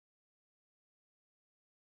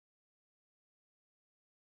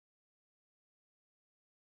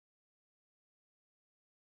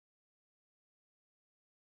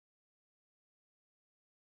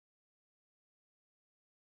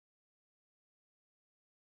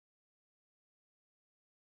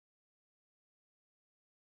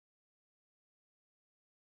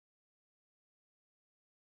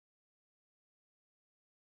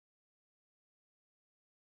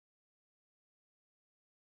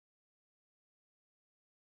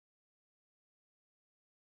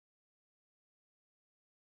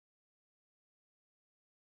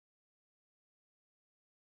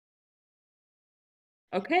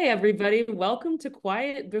Okay, everybody, welcome to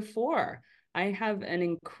Quiet Before. I have an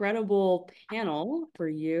incredible panel for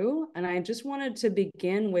you, and I just wanted to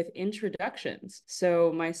begin with introductions.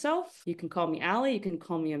 So, myself, you can call me Allie, you can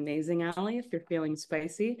call me Amazing Allie if you're feeling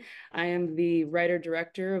spicy. I am the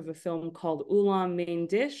writer-director of a film called Ulam Main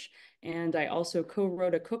Dish, and I also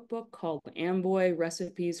co-wrote a cookbook called Amboy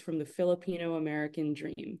Recipes from the Filipino American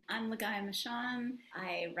Dream. I'm Ligaya Mishan.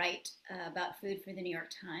 I write about food for the New York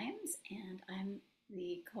Times, and I'm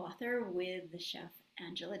the co-author with the chef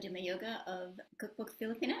Angela Dimayuga of Cookbook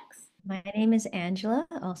Filipinx. My name is Angela,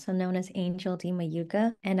 also known as Angel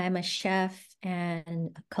Dimayuga, and I'm a chef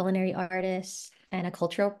and a culinary artist and a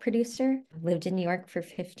cultural producer. I've lived in New York for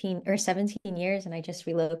 15 or 17 years, and I just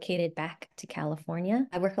relocated back to California.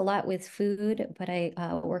 I work a lot with food, but I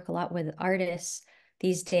work a lot with artists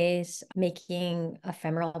these days, making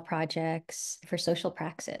ephemeral projects for social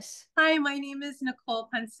praxis. Hi, my name is Nicole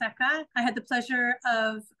Ponseca. I had the pleasure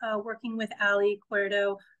of working with Ali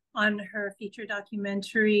Cuerdo on her feature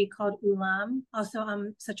documentary called Ulam. Also,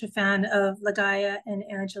 I'm such a fan of Ligaya and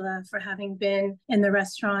Angela for having been in the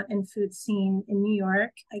restaurant and food scene in New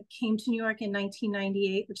York. I came to New York in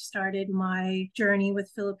 1998, which started my journey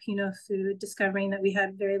with Filipino food, discovering that we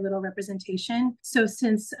had very little representation. So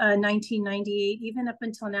since 1998, even up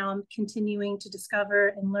until now, I'm continuing to discover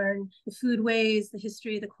and learn the foodways, the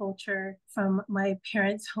history, the culture from my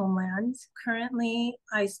parents' homeland. Currently,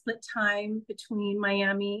 I split time between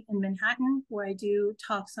Miami in Manhattan, where I do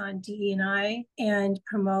talks on DE&I and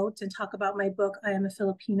promote and talk about my book, I Am a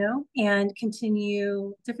Filipino, and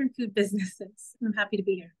continue different food businesses. I'm happy to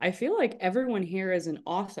be here. I feel like everyone here is an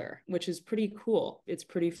author, which is pretty cool. It's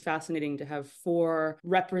pretty fascinating to have four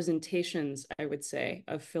representations, I would say,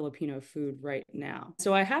 of Filipino food right now.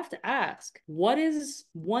 So I have to ask, what is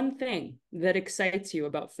one thing that excites you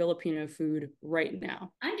about Filipino food right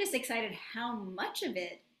now? I'm just excited how much of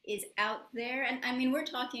it is out there. And I mean, we're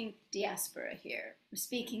talking diaspora here. We're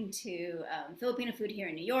speaking to Filipino food here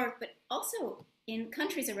in New York, but also in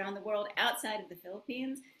countries around the world outside of the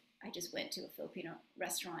Philippines. I just went to a Filipino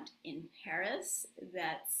restaurant in Paris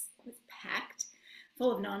that was packed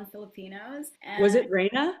full of non-Filipinos. Was it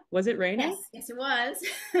Reina? Was it Reina? Yes, it was.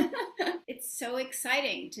 It's so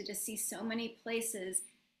exciting to just see so many places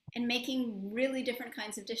and making really different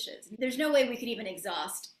kinds of dishes. There's no way we could even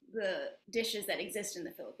exhaust the dishes that exist in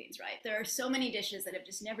the Philippines, right? There are so many dishes that have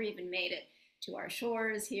just never even made it to our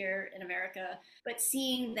shores here in America. But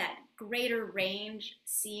seeing that greater range,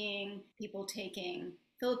 seeing people taking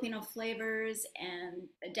Filipino flavors and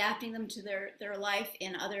adapting them to their life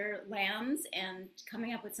in other lands and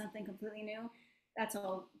coming up with something completely new, that's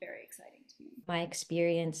all very exciting to me. My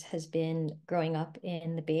experience has been growing up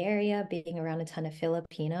in the Bay Area, being around a ton of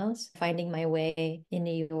Filipinos, finding my way in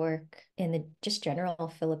New York in the just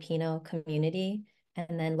general Filipino community,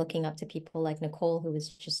 and then looking up to people like Nicole, who was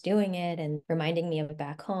just doing it and reminding me of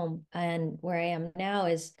back home. And where I am now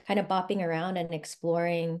is kind of bopping around and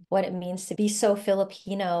exploring what it means to be so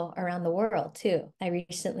Filipino around the world, too. I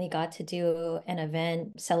recently got to do an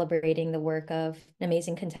event celebrating the work of an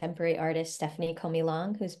amazing contemporary artist, Stephanie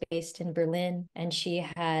Comilong, who's based in Berlin. And she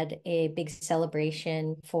had a big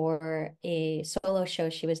celebration for a solo show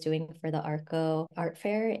she was doing for the Arco Art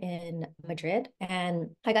Fair in Madrid.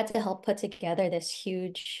 And I got to help put together this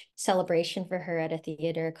huge celebration for her at a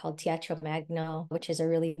theater called Teatro Magno, which is a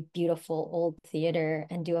really beautiful old theater,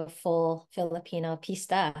 and do a full Filipino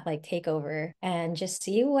pista, like takeover, and just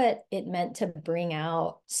see what it meant to bring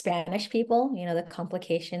out Spanish people, the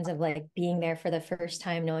complications of like being there for the first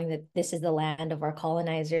time, knowing that this is the land of our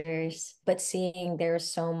colonizers, but seeing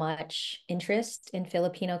there's so much interest in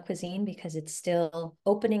Filipino cuisine because it's still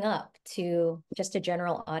opening up to just a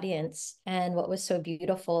general audience. And what was so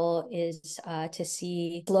beautiful is to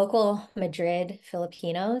see local Madrid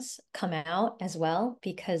Filipinos come out as well,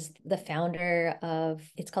 because the founder of,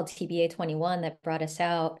 it's called TBA 21 that brought us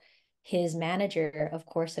out, his manager, of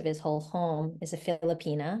course, of his whole home is a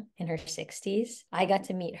Filipina in her 60s. I got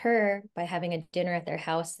to meet her by having a dinner at their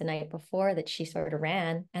house the night before that she sort of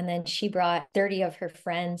ran. And then she brought 30 of her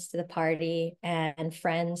friends to the party and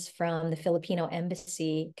friends from the Filipino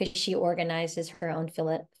embassy, because she organizes her own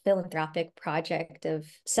philanthropic project of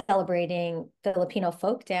celebrating Filipino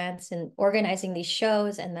folk dance and organizing these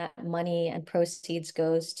shows. And that money and proceeds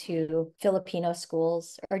goes to Filipino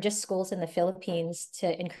schools or just schools in the Philippines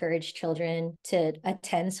to encourage children to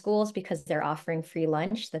attend schools because they're offering free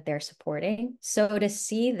lunch that they're supporting. So to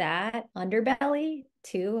see that underbelly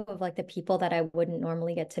too, of like the people that I wouldn't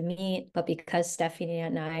normally get to meet. But because Stephanie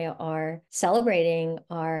and I are celebrating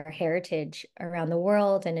our heritage around the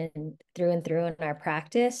world and through and through in our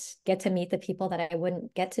practice, get to meet the people that I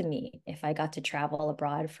wouldn't get to meet if I got to travel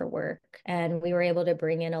abroad for work. And we were able to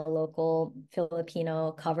bring in a local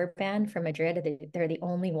Filipino cover band from Madrid. They're the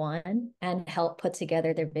only one, and help put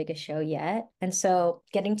together their biggest show yet. And so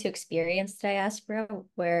getting to experience the diaspora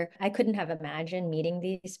where I couldn't have imagined meeting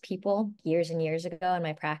these people years and years ago in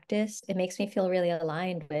my practice, it makes me feel really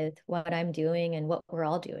aligned with what I'm doing and what we're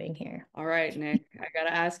all doing here. All right, Nick, I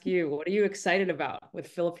gotta ask you, what are you excited about with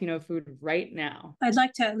Filipino food right now? I'd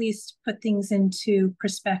like to at least put things into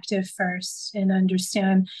perspective first and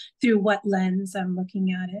understand through what lens I'm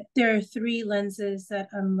looking at it. There are three lenses that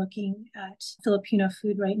I'm looking at Filipino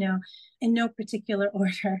food right now in no particular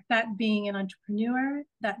order. That being an entrepreneur,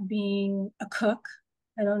 that being a cook.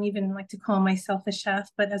 I don't even like to call myself a chef,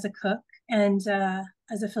 but as a cook, and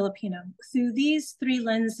as a Filipino. Through these three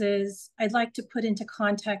lenses, I'd like to put into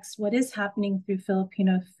context what is happening through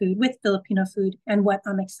Filipino food, with Filipino food, and what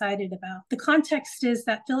I'm excited about. The context is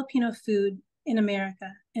that Filipino food in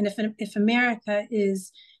America, and if America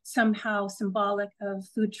is somehow symbolic of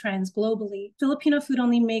food trends globally, Filipino food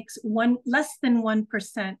only makes less than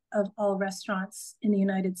 1% of all restaurants in the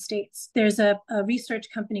United States. There's a research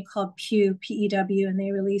company called Pew, P-E-W, and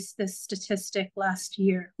they released this statistic last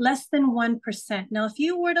year. Less than 1%. Now, if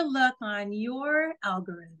you were to look on your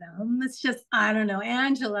algorithm, it's just, I don't know,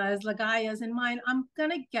 Angela's, Ligaya's, and mine, I'm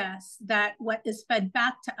gonna guess that what is fed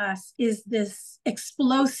back to us is this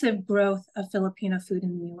explosive growth of Filipino food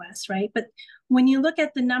in the US, right? But when you look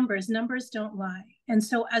at the numbers don't lie. And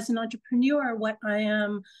so as an entrepreneur, what I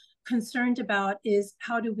am concerned about is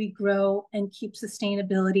how do we grow and keep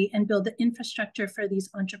sustainability and build the infrastructure for these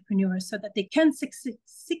entrepreneurs so that they can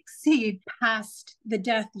succeed past the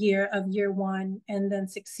death year of year one and then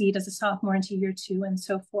succeed as a sophomore into year two and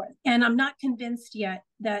so forth. And I'm not convinced yet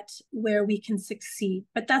that where we can succeed,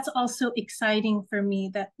 but that's also exciting for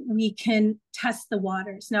me that we can test the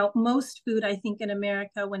waters. Now, most food, I think in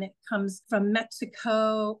America, when it comes from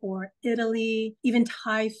Mexico or Italy, even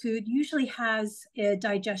Thai food, usually has a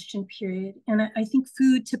digestion period. And I think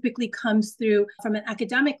food typically comes through from an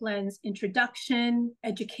academic lens, introduction,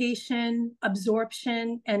 education,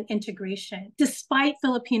 absorption, and integration. Despite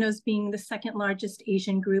Filipinos being the second largest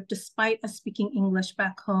Asian group, despite us speaking English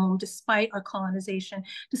back home, despite our colonization,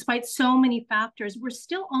 despite so many factors, we're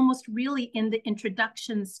still almost really in the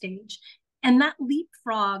introduction stage. And that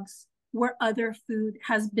leapfrogs where other food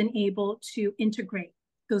has been able to integrate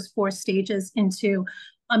those four stages into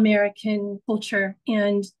American culture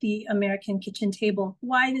and the American kitchen table.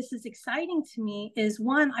 Why this is exciting to me is,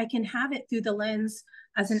 one, I can have it through the lens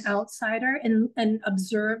as an outsider and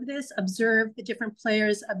observe this, observe the different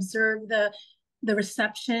players, observe the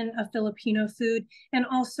reception of Filipino food, and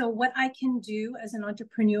also what I can do as an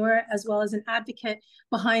entrepreneur as well as an advocate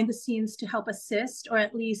behind the scenes to help assist or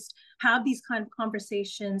at least have these kind of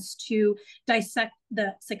conversations to dissect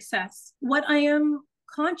the success. What I am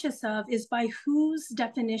conscious of is by whose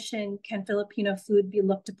definition can Filipino food be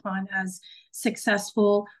looked upon as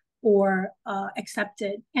successful or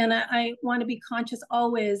accepted. And I want to be conscious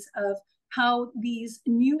always of how these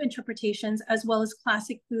new interpretations as well as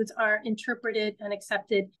classic foods are interpreted and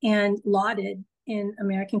accepted and lauded in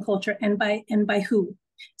American culture, and by who.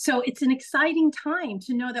 So it's an exciting time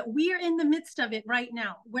to know that we are in the midst of it right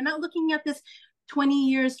now. We're not looking at this 20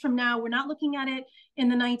 years from now. We're not looking at it in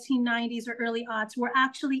the 1990s or early aughts. We're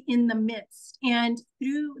actually in the midst. And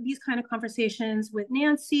through these kind of conversations with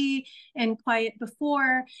Nancy and Quiet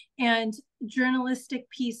Before, and journalistic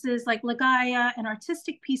pieces like Ligaya and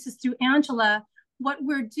artistic pieces through Angela, what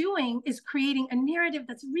we're doing is creating a narrative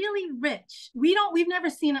that's really rich. We've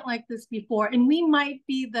never seen it like this before. And we might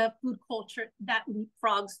be the food culture that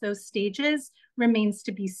leapfrogs those stages, remains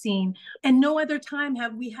to be seen. And no other time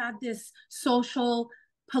have we had this social,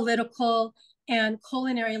 political, and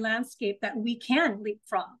culinary landscape that we can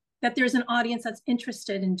leapfrog, that there's an audience that's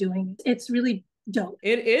interested in doing it. It's really dope.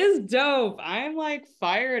 It is dope. I'm like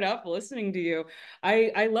fired up listening to you.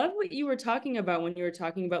 I love what you were talking about when you were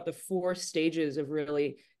talking about the four stages of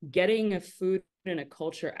really getting a food and a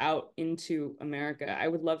culture out into America. I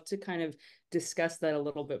would love to kind of discuss that a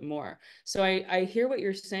little bit more. So I hear what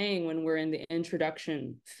you're saying when we're in the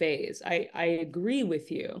introduction phase. I agree with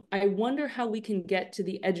you. I wonder how we can get to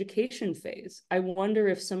the education phase. I wonder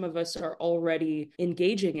if some of us are already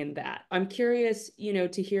engaging in that. I'm curious,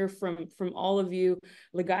 to hear from all of you.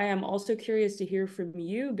 Ligaya, I'm also curious to hear from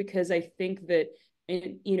you, because I think that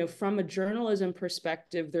from a journalism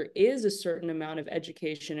perspective, there is a certain amount of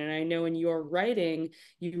education. And I know in your writing,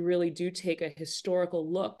 you really do take a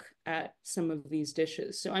historical look at some of these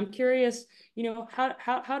dishes. So I'm curious,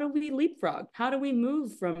 how do we leapfrog? How do we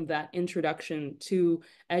move from that introduction to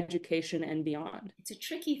education and beyond? It's a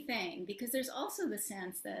tricky thing because there's also the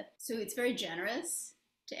sense that, so it's very generous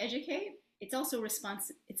to educate. It's also is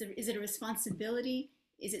it a responsibility?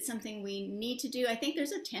 Is it something we need to do? I think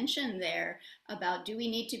there's a tension there about, do we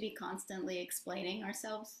need to be constantly explaining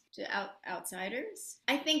ourselves to outsiders?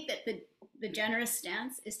 I think that the generous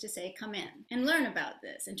stance is to say, come in and learn about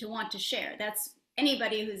this and to want to share. That's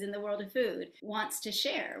anybody who's in the world of food wants to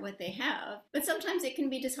share what they have. But sometimes it can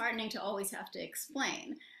be disheartening to always have to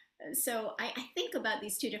explain. So I think about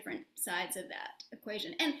these two different sides of that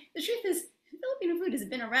equation. And the truth is, Filipino food has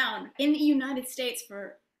been around in the United States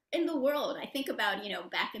in the world. I think about,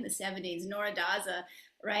 back in the 70s, Nora Daza,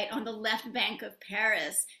 right, on the left bank of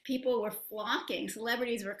Paris. People were flocking,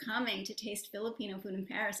 celebrities were coming to taste Filipino food in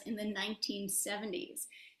Paris in the 1970s.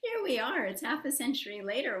 Here we are, it's half a century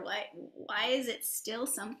later. Why is it still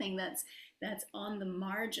something that's on the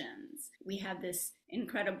margins? We have this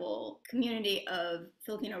incredible community of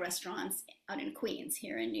Filipino restaurants out in Queens,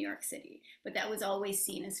 here in New York City, but that was always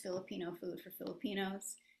seen as Filipino food for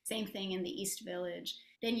Filipinos. Same thing in the East Village.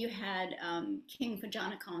 Then you had King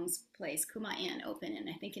Pajanakong's place, Kumain, open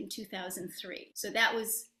I think in 2003. So that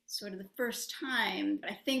was sort of the first time.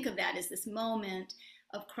 But I think of that as this moment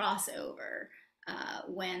of crossover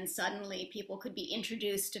when suddenly people could be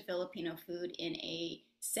introduced to Filipino food in a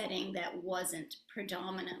setting that wasn't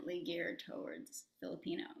predominantly geared towards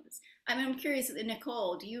Filipinos. I mean, I'm curious,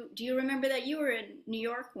 Nicole, do you remember that you were in New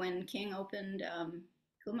York when King opened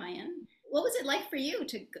Kumain? What was it like for you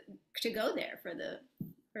to go there for the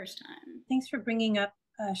first time? Thanks for bringing up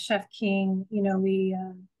Chef King. We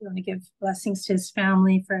want to give blessings to his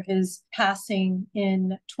family for his passing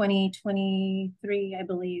in 2023, I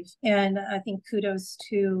believe. And I think kudos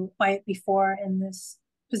to Quiet Before in this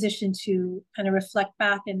position to kind of reflect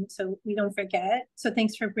back and so we don't forget. So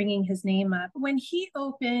thanks for bringing his name up. When he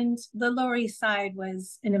opened, the Lower East Side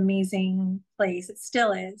was an amazing place. It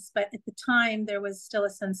still is, but at the time there was still a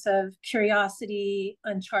sense of curiosity,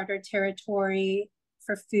 uncharted territory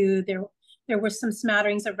for food. There were some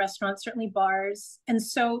smatterings of restaurants, certainly bars. And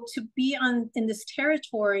so to be in this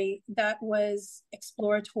territory that was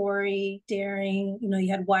exploratory, daring, you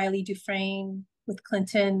had Wiley Dufresne with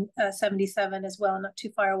Clinton 77 as well, not too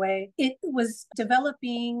far away. It was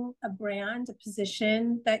developing a brand, a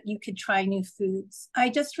position that you could try new foods. I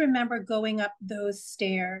just remember going up those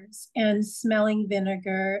stairs and smelling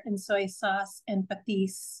vinegar and soy sauce and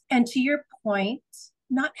patis. And to your point,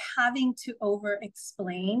 not having to over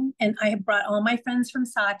explain. And I brought all my friends from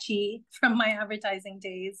Saatchi from my advertising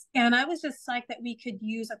days. And I was just psyched that we could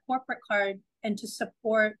use a corporate card and to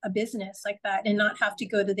support a business like that and not have to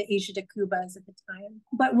go to the Asia de Cubas at the time.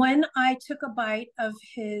 But when I took a bite of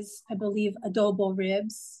his, I believe, adobo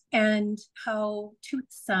ribs and how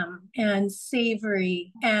toothsome and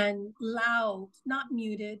savory and loud, not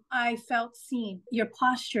muted, I felt seen. Your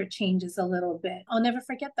posture changes a little bit. I'll never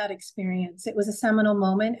forget that experience. It was a seminal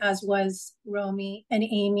moment, as was Romy and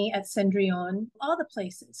Amy at Cendrillon, all the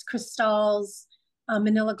places, Cristals,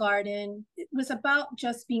 Manila Garden. It was about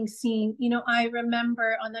just being seen. I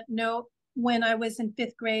remember on that note when I was in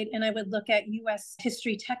 5th grade and I would look at US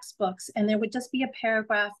history textbooks and there would just be a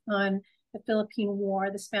paragraph on the Philippine War,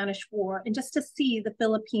 the Spanish War, and just to see the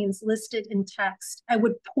Philippines listed in text, I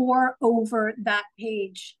would pore over that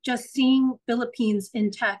page. Just seeing Philippines in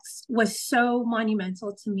text was so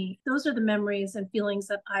monumental to me. Those are the memories and feelings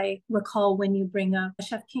that I recall when you bring up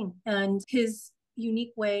Chef King and his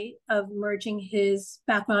unique way of merging his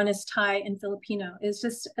background as Thai and Filipino. Is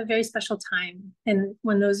just a very special time and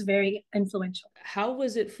one of those very influential. How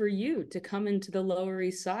was it for you to come into the Lower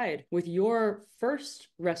East Side with your first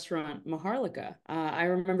restaurant, Maharlika? I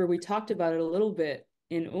remember we talked about it a little bit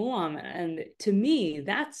in Ulam, and to me,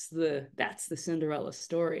 that's the Cinderella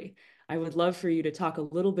story. I would love for you to talk a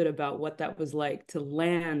little bit about what that was like to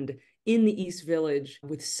land in the East Village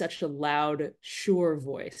with such a loud, sure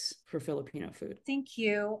voice for Filipino food. Thank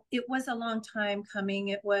you. It was a long time coming.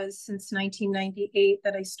 It was since 1998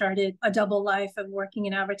 that I started a double life of working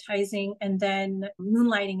in advertising and then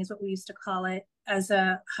moonlighting is what we used to call it, as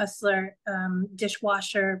a hustler,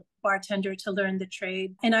 dishwasher, bartender to learn the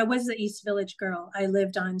trade. And I was the East Village girl. I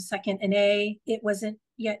lived on 2nd and A. It wasn't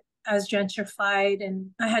yet as gentrified and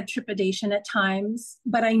I had trepidation at times,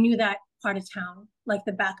 but I knew that part of town. like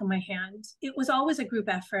the back of my hand. It was always a group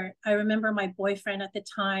effort. I remember my boyfriend at the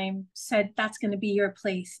time said, that's going to be your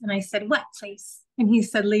place. And I said, what place? And he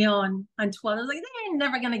said, Leon on 12. I was like, they're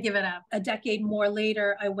never going to give it up. A decade more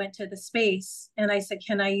later, I went to the space and I said,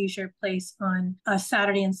 can I use your place on a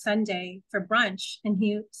Saturday and Sunday for brunch? And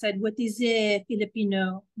he said, what is a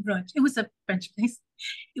Filipino brunch? It was a French place.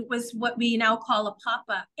 It was what we now call a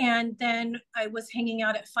pop-up. And then I was hanging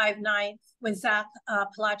out at 5'9" with Zach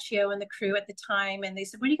Palacio and the crew at the time. And they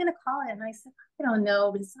said, what are you going to call it? And I said, I don't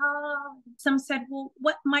know. Some said, well,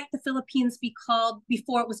 what might the Philippines be called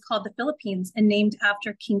before it was called the Philippines and named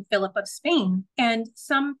after King Philip of Spain? And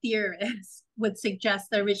some theorists would suggest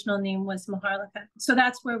the original name was Maharlika. So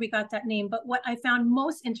that's where we got that name. But what I found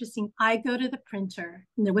most interesting, I go to the printer,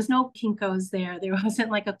 and there was no Kinko's there. There wasn't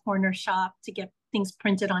like a corner shop to get things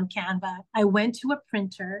printed on Canva. I went to a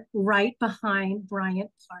printer right behind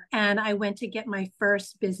Bryant Park, and I went to get my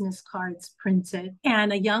first business cards printed.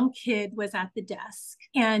 And a young kid was at the desk,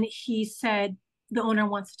 and he said, the owner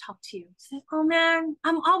wants to talk to you. I said, oh man,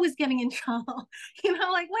 I'm always getting in trouble.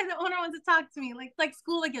 Like why the owner wants to talk to me? Like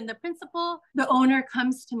school again, the principal, the owner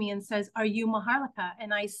comes to me and says, are you Maharlika?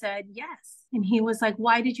 And I said, yes. And he was like,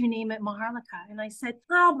 why did you name it Maharlika? And I said,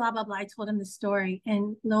 oh, blah, blah, blah. I told him the story.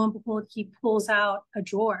 And lo and behold, he pulls out a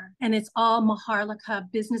drawer and it's all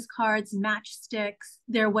Maharlika business cards, matchsticks.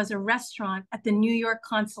 There was a restaurant at the New York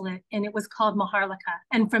consulate and it was called Maharlika.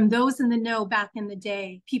 And from those in the know back in the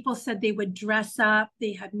day, people said they would dress up,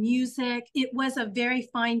 they had music. It was a very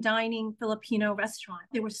fine dining Filipino restaurant.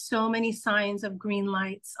 There were so many signs of green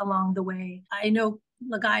lights along the way. I know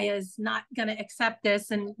Ligaya is not going to accept this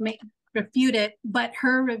and refute it, but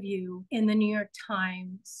her review in the New York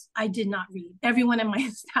Times, I did not read. Everyone in my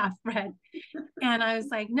staff read. And I was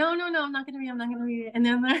like, no, I'm not going to read it. I'm not going to read it. And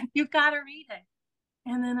then they're like, you got to read it.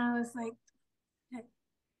 And then I was like, okay.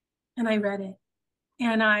 And I read it.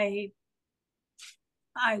 And I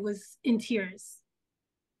was in tears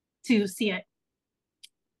to see it.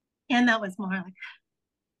 And that was more like,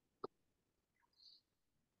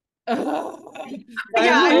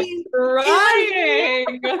 I'm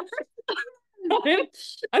crying.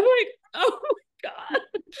 I'm like, oh my God.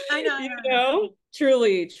 I know.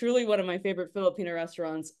 Truly one of my favorite Filipino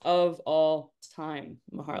restaurants of all time,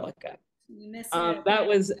 Maharlika. That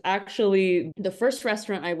was actually the first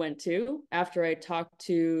restaurant I went to after I talked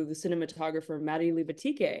to the cinematographer Maddie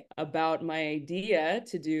Libatique about my idea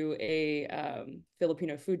to do a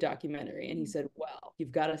Filipino food documentary. And he said, well,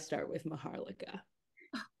 you've got to start with Maharlika.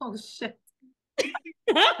 Oh, shit.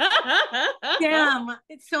 Damn,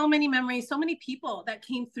 it's so many memories, so many people that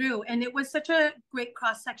came through. And it was such a great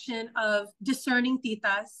cross-section of discerning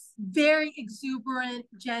titas, very exuberant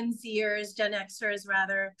Gen Xers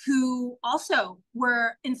rather, who also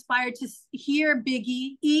were inspired to hear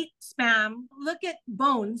Biggie eat spam, look at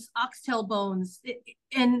bones, oxtail bones,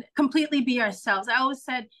 and completely be ourselves. I always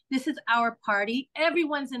said, this is our party.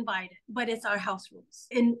 Everyone's invited, but it's our house rules.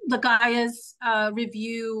 And Ligaya's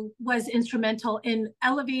review was instrumental in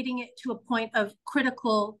elevating it to a point of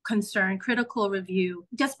critical concern, critical review,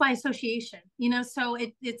 just by association, so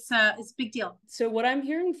it's a big deal. So what I'm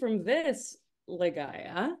hearing from this,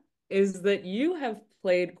 Ligaya, is that you have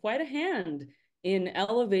played quite a hand in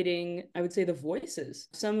elevating, I would say, the voices,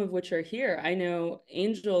 some of which are here. I know,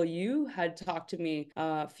 Angel, you had talked to me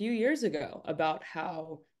a few years ago about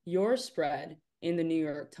how your spread in the New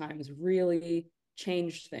York Times really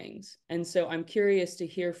changed things. And so I'm curious to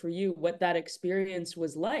hear for you what that experience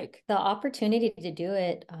was like. The opportunity to do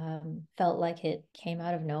it felt like it came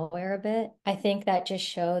out of nowhere a bit. I think that just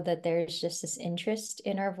showed that there's just this interest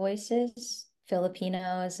in our voices,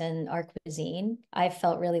 Filipinos and our cuisine. I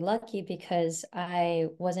felt really lucky because I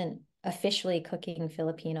wasn't officially cooking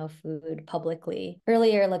Filipino food publicly.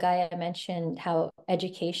 Earlier, Ligaya mentioned how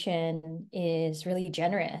education is really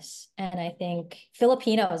generous. And I think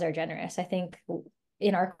Filipinos are generous. I think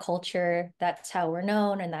in our culture, that's how we're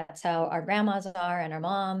known, and that's how our grandmas are and our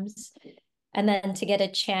moms. And then to get a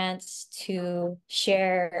chance to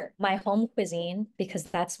share my home cuisine, because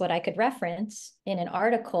that's what I could reference in an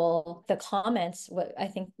article, the comments, what I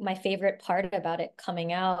think my favorite part about it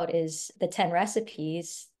coming out is the 10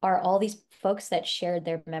 recipes are all these folks that shared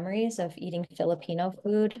their memories of eating Filipino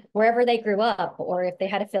food wherever they grew up, or if they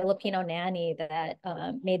had a Filipino nanny that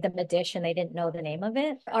made them a dish and they didn't know the name of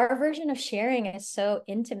it. Our version of sharing is so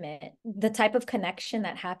intimate. The type of connection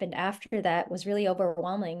that happened after that was really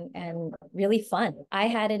overwhelming and really fun. I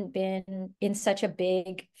hadn't been in such a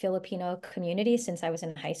big Filipino community since I was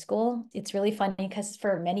in high school. It's really funny funny because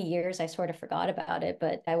for many years I sort of forgot about it,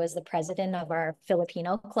 but I was the president of our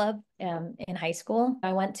Filipino club in high school.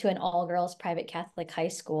 I went to an all-girls private Catholic high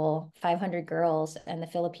school, 500 girls, and the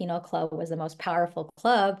Filipino club was the most powerful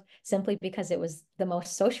club simply because it was the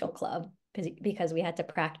most social club because we had to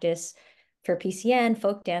practice for PCN,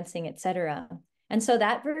 folk dancing, etc. And so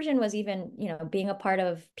that version was even, being a part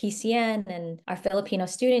of PCN and our Filipino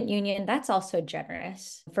Student Union, that's also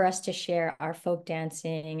generous for us to share our folk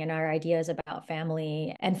dancing and our ideas about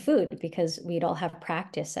family and food because we'd all have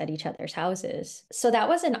practice at each other's houses. So that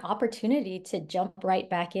was an opportunity to jump right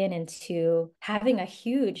back into having a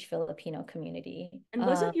huge Filipino community. And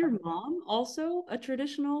wasn't your mom also a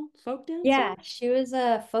traditional folk dancer? Yeah, she was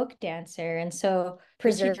a folk dancer. And so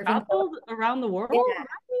preserving. She traveled around the world? Yeah.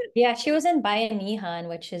 Yeah, she was in Bayanihan,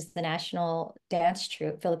 which is the national dance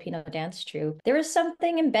troupe, Filipino dance troupe. There was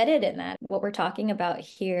something embedded in that. What we're talking about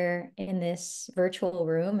here in this virtual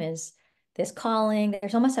room is this calling.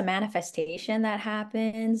 There's almost a manifestation that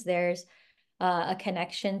happens. There's a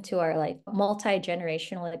connection to our like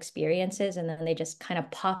multi-generational experiences, and then they just kind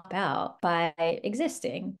of pop out by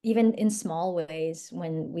existing, even in small ways.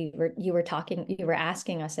 When you were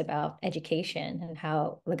asking us about education and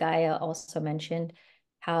how Ligaya also mentioned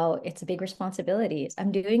how it's a big responsibility.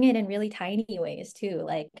 I'm doing it in really tiny ways too,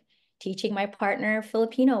 like teaching my partner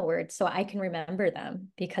Filipino words so I can remember them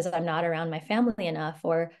because I'm not around my family enough,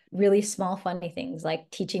 or really small funny things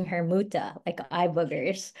like teaching her muta, like eye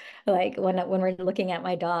boogers, like when we're looking at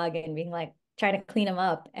my dog and being like, trying to clean them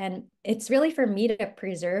up. And it's really for me to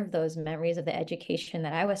preserve those memories of the education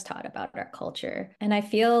that I was taught about our culture. And I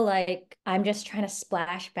feel like I'm just trying to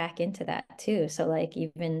splash back into that too. So like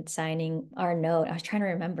even signing our note, I was trying to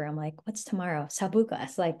remember, I'm like, what's tomorrow?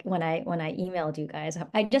 Sabukas. Like when I emailed you guys,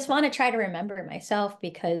 I just want to try to remember myself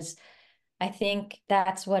because I think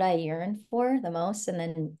that's what I yearn for the most, and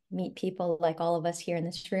then meet people like all of us here in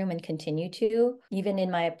this room and continue to, even in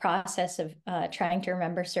my process of trying to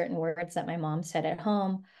remember certain words that my mom said at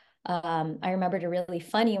home. I remembered a really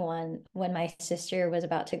funny one when my sister was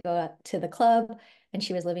about to go to the club and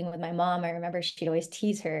she was living with my mom. I remember she'd always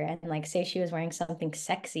tease her and like say she was wearing something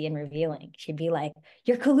sexy and revealing. She'd be like,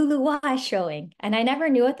 "Your kaluluwa is showing." And I never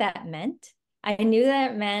knew what that meant. I knew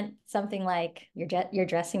that it meant something like you're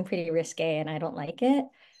dressing pretty risque and I don't like it.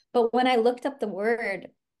 But when I looked up the word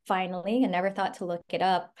finally and never thought to look it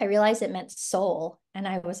up, I realized it meant soul. And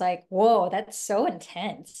I was like, whoa, that's so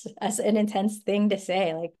intense. That's an intense thing to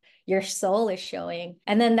say. Like your soul is showing.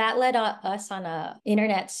 And then that led us on a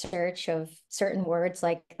internet search of certain words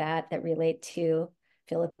like that relate to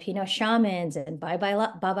Filipino shamans and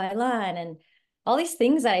babaylan and all these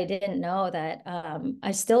things that I didn't know that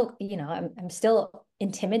I still, I'm still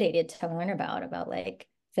intimidated to learn about like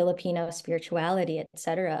Filipino spirituality,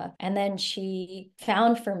 etc. And then she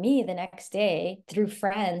found for me the next day through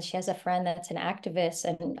friends. She has a friend that's an activist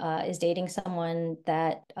and is dating someone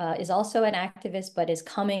that is also an activist, but is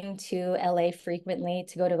coming to LA frequently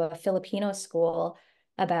to go to a Filipino school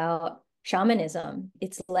about shamanism.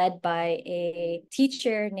 It's led by a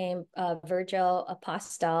teacher named Virgil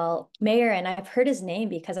Apostol Mayer, and I've heard his name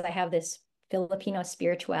because I have this Filipino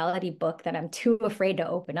spirituality book that I'm too afraid to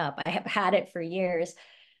open up. I have had it for years,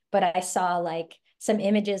 but I saw like some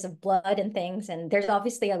images of blood and things, and there's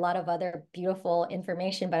obviously a lot of other beautiful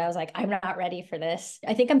information, but I was like, I'm not ready for this.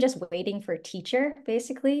 I think I'm just waiting for a teacher,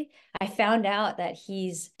 basically. I found out that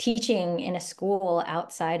he's teaching in a school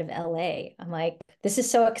outside of LA. I'm like, this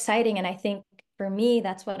is so exciting. And I think for me,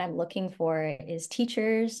 that's what I'm looking for is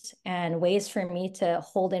teachers and ways for me to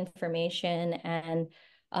hold information and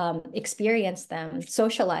experience them,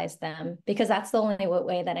 socialize them, because that's the only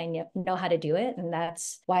way that I know how to do it. And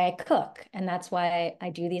that's why I cook. And that's why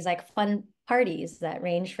I do these like fun parties that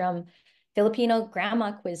range from Filipino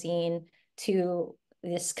grandma cuisine to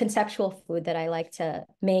this conceptual food that I like to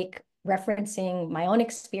make, referencing my own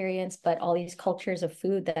experience, but all these cultures of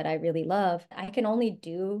food that I really love. I can only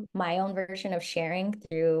do my own version of sharing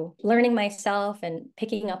through learning myself and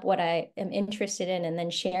picking up what I am interested in and then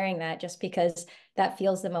sharing that, just because that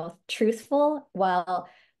feels the most truthful, while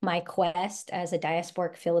my quest as a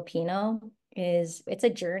diasporic Filipino it's a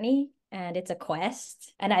journey and it's a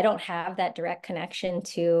quest, and I don't have that direct connection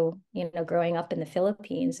to growing up in the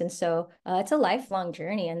Philippines, and so it's a lifelong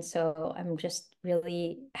journey. And so I'm just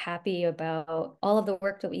really happy about all of the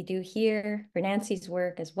work that we do here, for Nancy's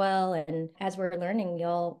work as well. And as we're learning, we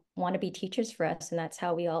all want to be teachers for us, and that's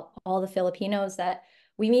how we all the Filipinos that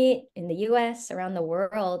we meet in the US, around the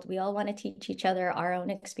world. We all want to teach each other our own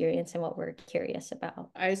experience and what we're curious about.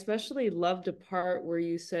 I especially loved a part where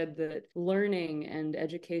you said that learning and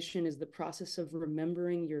education is the process of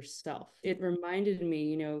remembering yourself. It reminded me,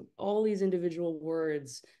 you know, all these individual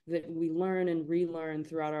words that we learn and relearn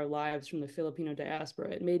throughout our lives from the Filipino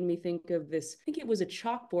diaspora. It made me think of this, I think it was a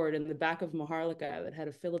chalkboard in the back of Maharlika that had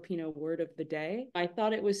a Filipino word of the day. I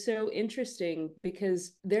thought it was so interesting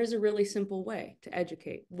because there's a really simple way to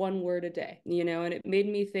educate, one word a day, you know, and it made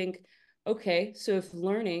me think, okay, so if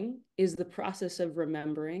learning is the process of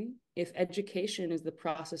remembering, if education is the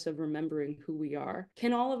process of remembering who we are,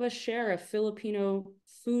 can all of us share a Filipino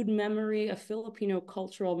food memory, a Filipino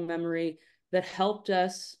cultural memory that helped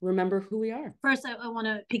us remember who we are? First, I want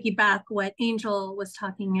to piggyback what Angel was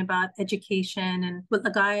talking about education and what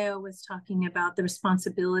Ligaya was talking about the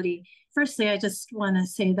responsibility. Firstly, I just want to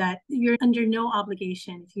say that you're under no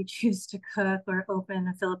obligation if you choose to cook or open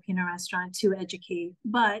a Filipino restaurant to educate.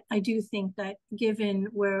 But I do think that given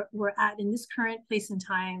where we're at in this current place and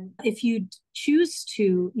time, if you choose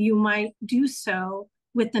to, you might do so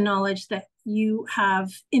with the knowledge that you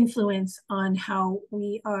have influence on how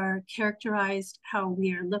we are characterized, how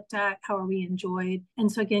we are looked at, how are we enjoyed.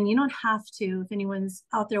 And so again, you don't have to, if anyone's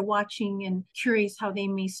out there watching and curious how they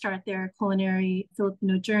may start their culinary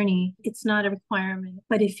Filipino journey, it's not a requirement.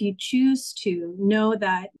 But if you choose to, know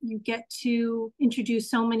that you get to introduce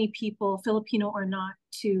so many people, Filipino or not,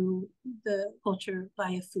 to the culture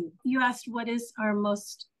via food. You asked what is our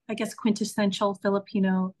most, I guess, quintessential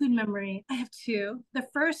Filipino food memory. I have two. The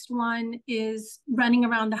first one is running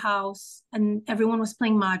around the house and everyone was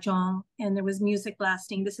playing mahjong and there was music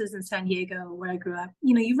blasting. This is in San Diego where I grew up.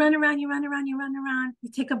 You know, you run around, you run around, you run around.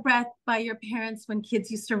 You take a breath by your parents when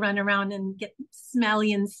kids used to run around and get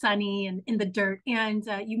smelly and sunny and in the dirt. And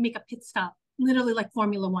you make a pit stop, literally like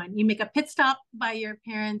Formula One. You make a pit stop by your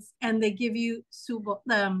parents and they give you subo,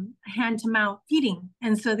 hand to mouth feeding.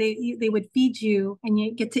 And so they would feed you and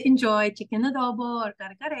you get to enjoy chicken adobo or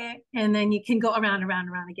kare-kare. And then you can go around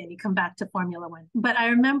again. You come back to Formula One. But I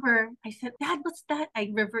remember I said, Dad, what's that?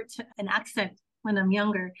 I revert to an accent when I'm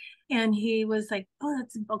younger. And he was like, oh,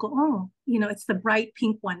 that's bagoong. You know, it's the bright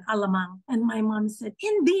pink one, alamang. And my mom said,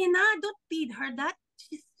 hindi na, don't feed her that.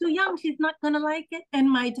 She's too young. She's not going to like it. And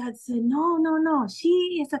my dad said, no, no, no.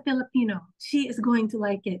 She is a Filipino. She is going to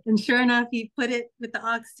like it. And sure enough, he put it with the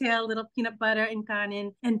oxtail, little peanut butter and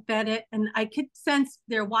kanin and fed it. And I could sense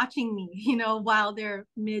they're watching me, you know, while they're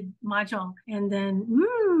mid mahjong. And then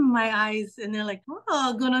my eyes, and they're like,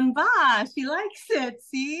 oh, ganun ba? She likes it.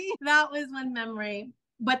 See, that was one memory.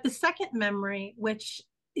 But the second memory, which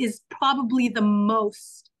is probably the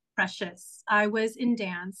most precious. I was in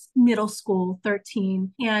dance, middle school,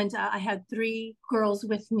 13, and I had three girls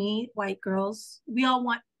with me, white girls. We all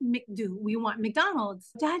want McDo. We want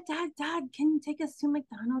McDonald's. Dad, can you take us to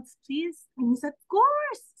McDonald's, please? And he said, of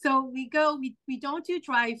course. So we go, we don't do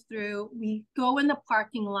drive-through. We go in the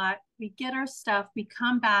parking lot. We get our stuff. We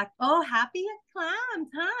come back. Oh, happy clams,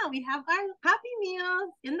 huh? We have our Happy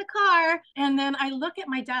Meals in the car. And then I look at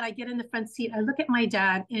my dad. I get in the front seat. I look at my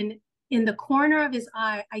dad, and in the corner of his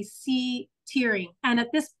eye, I see tearing. And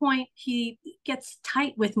at this point, he gets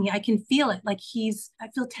tight with me. I can feel it. Like I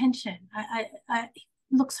feel tension. I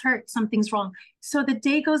looks hurt. Something's wrong. So the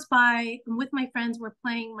day goes by. I'm with my friends. We're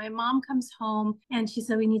playing. My mom comes home and she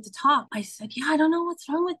said, we need to talk. I said, yeah, I don't know what's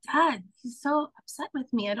wrong with Dad. He's so upset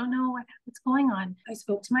with me. I don't know what's going on. I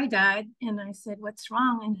spoke to my dad and I said, what's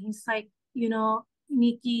wrong? And he's like, you know,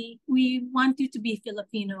 Nikki, we want you to be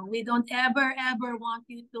Filipino. We don't ever want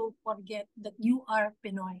you to forget that you are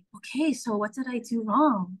Pinoy. Okay, so what did I do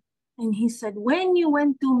wrong? And he said, when you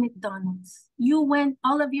went to McDonald's,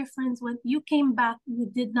 all of your friends went, you came back, you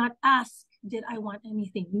did not ask, did I want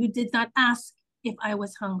anything? You did not ask if I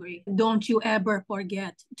was hungry. Don't you ever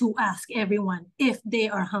forget to ask everyone if they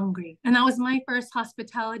are hungry. And that was my first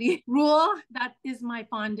hospitality rule. That is my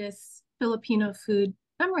fondest Filipino food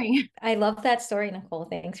memory. I love that story, Nicole.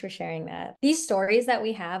 Thanks for sharing that. These stories that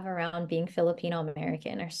we have around being Filipino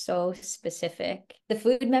American are so specific. The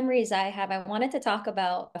food memories I have, I wanted to talk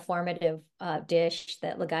about a formative dish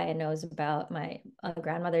that Ligaya knows about, my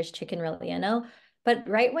grandmother's chicken relleno. But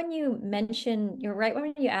right when you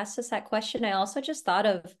asked us that question, I also just thought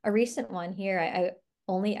of a recent one here. I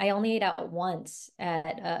only ate out once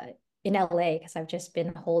at in LA because I've just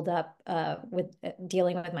been holed up with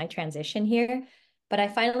dealing with my transition here. But I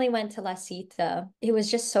finally went to La Cita. It was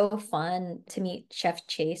just so fun to meet Chef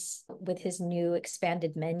Chase with his new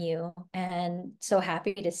expanded menu, and so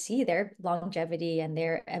happy to see their longevity and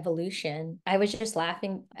their evolution. I was just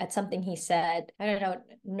laughing at something he said. I don't know,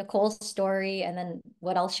 Nicole's story, and then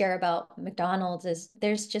what I'll share about McDonald's is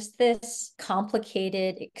there's just this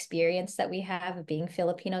complicated experience that we have of being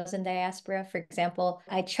Filipinos in diaspora. For example,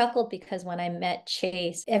 I chuckled because when I met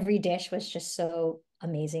Chase, every dish was just so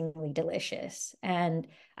amazingly delicious. And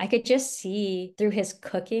I could just see through his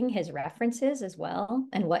cooking, his references as well,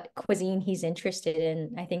 and what cuisine he's interested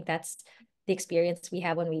in. I think that's the experience we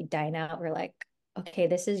have when we dine out. We're like, okay,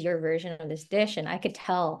 this is your version of this dish. And I could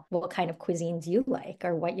tell what kind of cuisines you like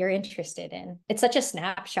or what you're interested in. It's such a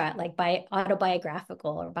snapshot, like by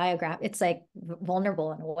autobiographical or it's like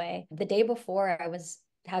vulnerable in a way. The day before, I was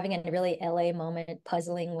having a really LA moment,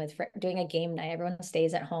 puzzling with doing a game night. Everyone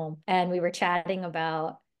stays at home. And we were chatting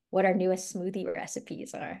about what our newest smoothie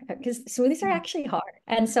recipes are, because smoothies are actually hard.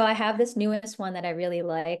 And so I have this newest one that I really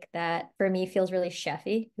like that for me feels really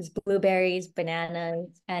chefy. It's blueberries,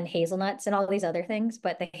 bananas, and hazelnuts and all these other things.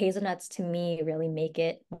 But the hazelnuts to me really make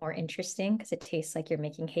it more interesting because it tastes like you're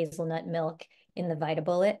making hazelnut milk in the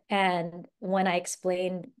Vitabullet. And when I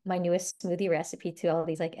explained my newest smoothie recipe to all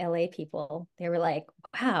these like LA people, they were like,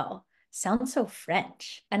 wow, sounds so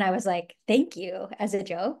French. And I was like, thank you, as a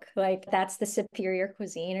joke. Like, that's the superior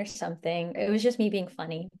cuisine or something. It was just me being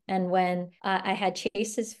funny. And when I had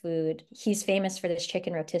Chase's food, he's famous for this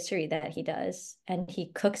chicken rotisserie that he does. And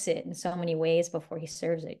he cooks it in so many ways before he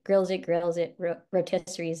serves it. Grills it,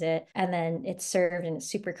 rotisseries it. And then it's served and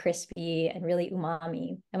it's super crispy and really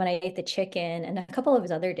umami. And when I ate the chicken and a couple of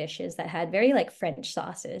his other dishes that had very like French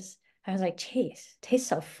sauces, I was like, Chase, tastes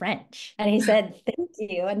so French. And he said, thank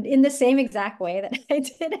you. And in the same exact way that I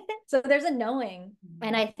did it. So there's a knowing.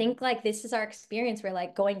 And I think like this is our experience. We're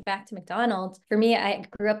like going back to McDonald's. For me, I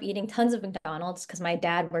grew up eating tons of McDonald's because my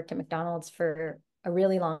dad worked at McDonald's for a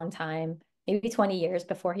really long time, maybe 20 years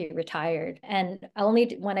before he retired. And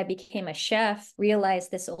only when I became a chef, realized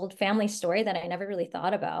this old family story that I never really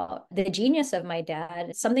thought about. The genius of my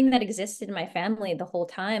dad, something that existed in my family the whole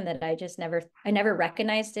time that I never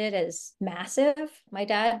recognized it as massive. My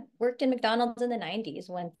dad worked in McDonald's in the 90s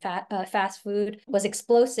when fast food was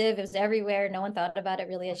explosive. It was everywhere. No one thought about it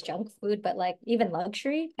really as junk food, but like even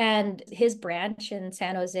luxury. And his branch in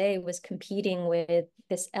San Jose was competing with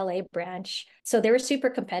this LA branch. So they were super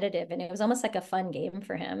competitive, and it was almost like a fun game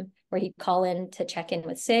for him where he'd call in to check in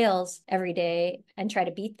with sales every day and try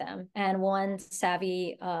to beat them. And one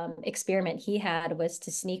savvy experiment he had was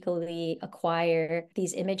to sneakily acquire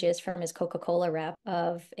these images from his Coca-Cola rep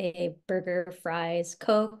of a burger, fries,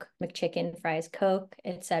 Coke, McChicken, fries, Coke,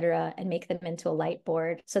 etc., and make them into a light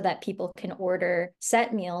board so that people can order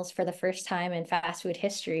set meals for the first time in fast food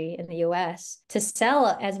history in the US to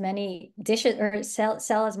sell as many dishes or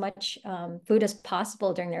sell as much food as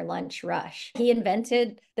possible during their lunch rush. He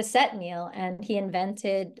invented the set meal, and he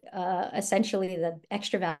invented essentially the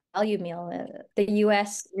extra value meal. The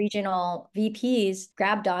US regional VPs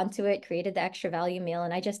grabbed onto it, created the extra value meal,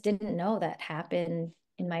 and I just didn't know that happened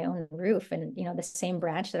in my own roof. And the same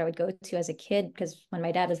branch that I would go to as a kid, because when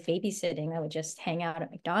my dad was babysitting, I would just hang out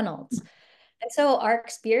at McDonald's. And so our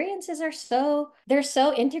experiences they're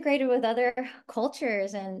so integrated with other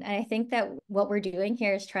cultures. And I think that what we're doing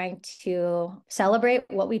here is trying to celebrate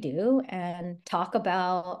what we do and talk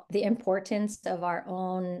about the importance of our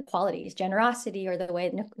own qualities, generosity, or the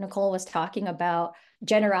way Nicole was talking about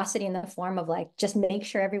generosity in the form of like, just make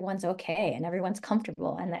sure everyone's okay and everyone's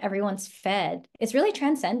comfortable and that everyone's fed. It's really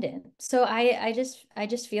transcendent. So I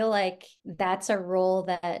just feel like that's a role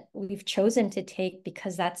that we've chosen to take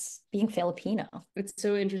because that's being Filipino. It's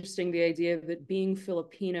so interesting, the idea that being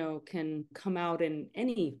Filipino can come out in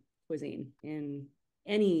any cuisine, in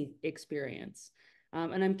any experience.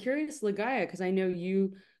 And I'm curious, Ligaya, because I know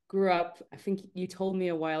you grew up, I think you told me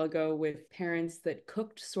a while ago, with parents that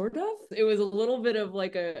cooked, sort of. It was a little bit of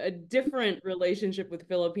like a different relationship with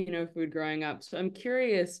Filipino food growing up. So I'm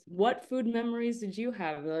curious, what food memories did you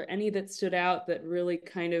have? Are there any that stood out that really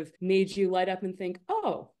kind of made you light up and think,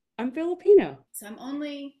 oh, I'm Filipino? So I'm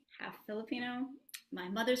only half Filipino. My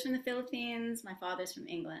mother's from the Philippines, my father's from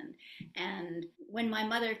England. And when my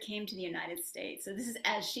mother came to the United States, so this is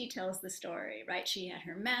as she tells the story, right? She had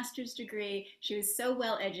her master's degree. She was so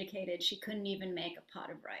well educated, she couldn't even make a pot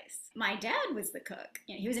of rice. My dad was the cook.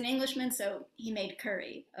 He was an Englishman, so he made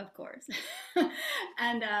curry, of course.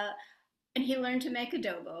 and he learned to make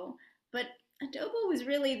adobo. But adobo was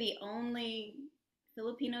really the only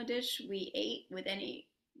Filipino dish we ate with any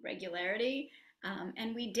regularity.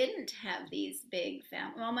 And we didn't have these big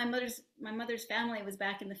families. Well, my mother's family was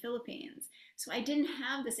back in the Philippines, so I didn't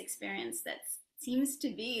have this experience that seems to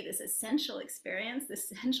be this essential experience,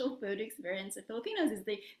 this essential food experience of Filipinos is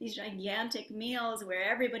these gigantic meals where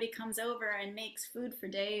everybody comes over and makes food for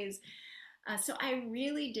days. So I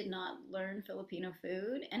really did not learn Filipino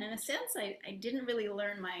food, and in a sense, I didn't really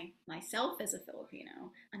learn myself as a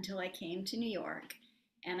Filipino until I came to New York,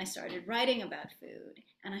 and I started writing about food.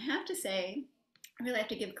 And I have to say, I really have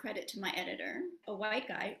to give credit to my editor, a white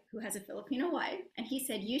guy who has a Filipino wife, and he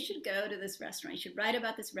said, you should go to this restaurant. You should write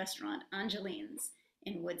about this restaurant, Angeline's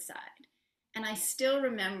in Woodside. And I still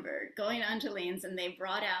remember going to Angeline's and they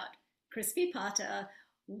brought out crispy pata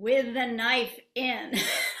with the knife in.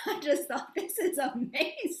 I just thought, this is amazing.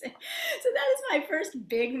 So that is my first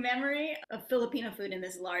big memory of Filipino food in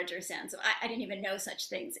this larger sense. So I didn't even know such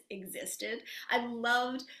things existed. I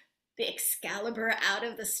loved the Excalibur out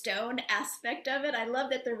of the stone aspect of it. I love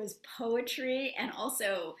that there was poetry and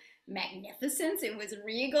also magnificence. It was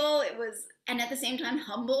regal. It was, and at the same time,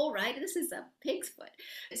 humble, right? This is a pig's foot.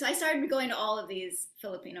 So I started going to all of these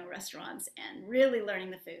Filipino restaurants and really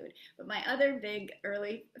learning the food. But my other big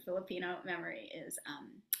early Filipino memory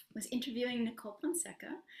was interviewing Nicole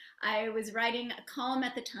Ponseca. I was writing a column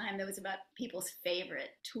at the time that was about people's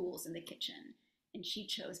favorite tools in the kitchen, and she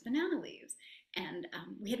chose banana leaves. And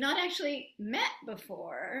we had not actually met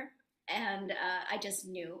before, and I just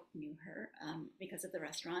knew her because of the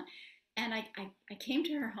restaurant. And I came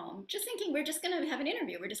to her home just thinking we're just going to have an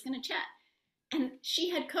interview, we're just going to chat. And she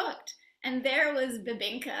had cooked, and there was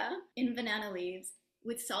bibinka in banana leaves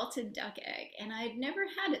with salted duck egg, and I'd never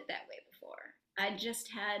had it that way before. I just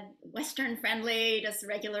had Western friendly, just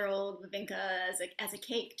regular old bibinka as a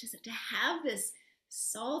cake. Just to have this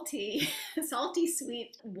salty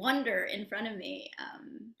sweet wonder in front of me,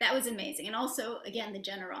 that was amazing. And also, again, the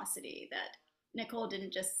generosity that Nicole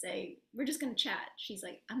didn't just say, we're just going to chat. She's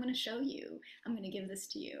like, I'm going to show you, I'm going to give this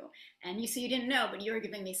to you, and you didn't know, but you're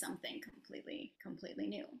giving me something completely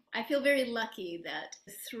new. I feel very lucky that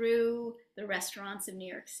through the restaurants of New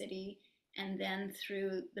York City, and then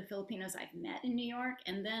through the Filipinos I've met in New York,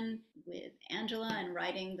 and then with Angela and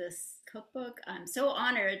writing this cookbook, I'm so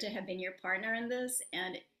honored to have been your partner in this.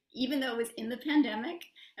 And even though it was in the pandemic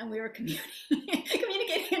and we were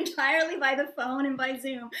communicating entirely by the phone and by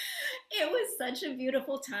Zoom, it was such a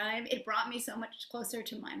beautiful time. It brought me so much closer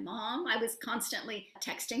to my mom. I was constantly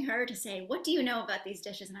texting her to say, what do you know about these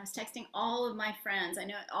dishes? And I was texting all of my friends. I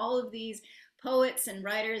know all of these poets and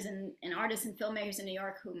writers and artists and filmmakers in New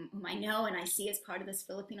York whom I know and I see as part of this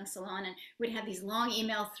Filipino salon, and we'd have these long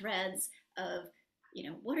email threads of,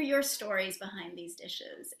 what are your stories behind these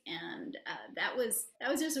dishes? And that was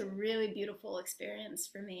just a really beautiful experience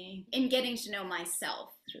for me in getting to know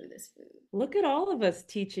myself through this food. Look at all of us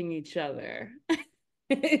teaching each other.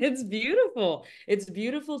 It's beautiful. It's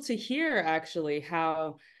beautiful to hear, actually,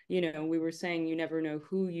 how, we were saying you never know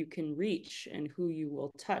who you can reach and who you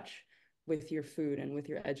will touch with your food and with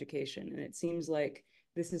your education. And it seems like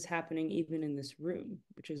this is happening even in this room,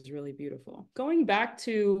 which is really beautiful. Going back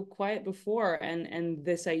to Quiet Before and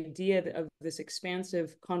this idea of this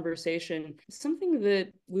expansive conversation, something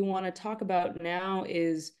that we want to talk about now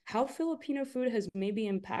is how Filipino food has maybe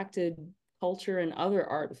impacted culture and other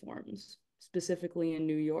art forms, specifically in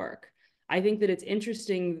New York. I think that it's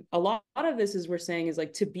interesting. A lot of this, as we're saying, is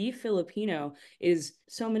like, to be Filipino is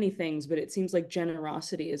so many things, but it seems like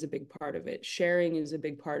generosity is a big part of it. Sharing is a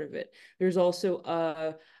big part of it. There's also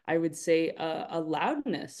I would say a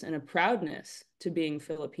loudness and a proudness to being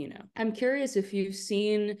Filipino. I'm curious if you've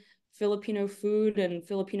seen Filipino food and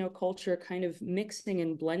Filipino culture kind of mixing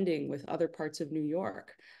and blending with other parts of New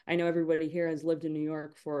York. I know everybody here has lived in New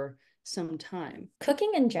York for some time.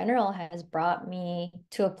 Cooking in general has brought me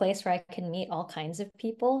to a place where I can meet all kinds of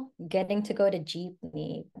people. Getting to go to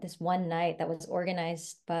Jeepney this one night that was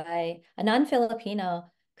organized by a non-Filipino,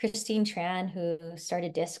 Christine Tran, who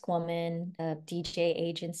started Disc Woman, a DJ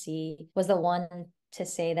agency, was the one to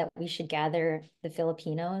say that we should gather the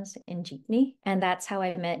Filipinos in Jeepney. And that's how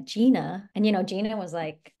I met Gina. And, Gina was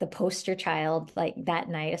like the poster child, like that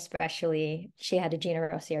night, especially. She had a Gina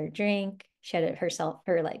Rosier drink. She had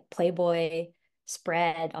her like Playboy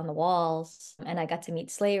spread on the walls. And I got to meet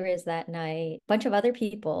Slay Riz that night, a bunch of other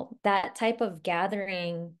people. That type of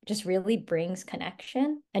gathering just really brings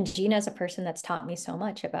connection. And Gina is a person that's taught me so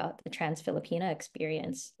much about the trans Filipina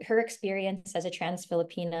experience. Her experience as a trans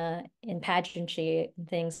Filipina in pageantry and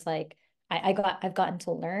things like I've gotten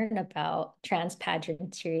to learn about trans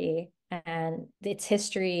pageantry and its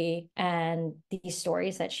history and these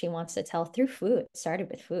stories that she wants to tell through food. It started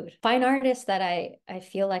with food. Fine artists that I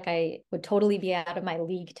feel like I would totally be out of my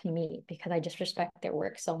league to meet because I just respect their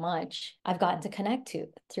work so much. I've gotten to connect to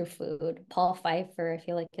through food. Paul Pfeiffer, I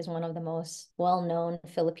feel like, is one of the most well-known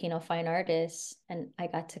Filipino fine artists, and I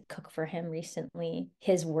got to cook for him recently.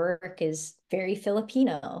 His work is very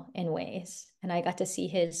Filipino in ways, and I got to see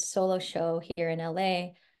his solo show here in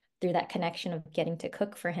LA through that connection of getting to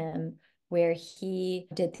cook for him, where he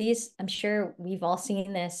did these, I'm sure we've all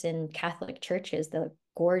seen this in Catholic churches, the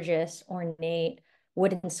gorgeous, ornate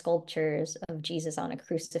wooden sculptures of Jesus on a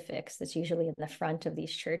crucifix that's usually in the front of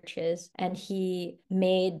these churches. And he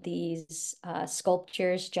made these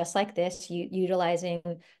sculptures just like this, utilizing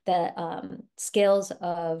the skills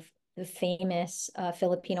of the famous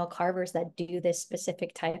Filipino carvers that do this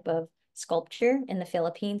specific type of sculpture in the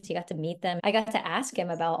Philippines. You got to meet them. I got to ask him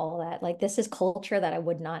about all that. Like, this is culture that I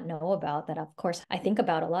would not know about, that of course I think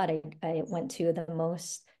about a lot. I went to the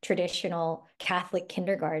most traditional Catholic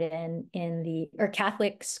kindergarten or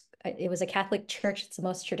Catholics. It was a Catholic church. It's the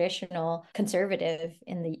most traditional conservative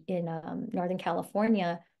in Northern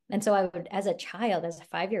California. And so I would, as a child, as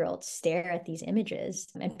a 5-year-old, stare at these images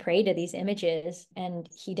and pray to these images. And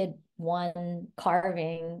he did one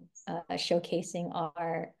carving showcasing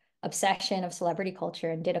our obsession of celebrity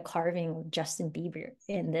culture, and did a carving of Justin Bieber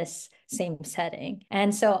in this same setting.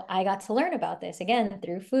 And so I got to learn about this again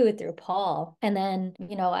through food, through Paul. And then,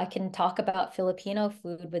 I can talk about Filipino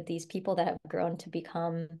food with these people that have grown to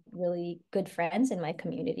become really good friends in my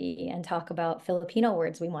community, and talk about Filipino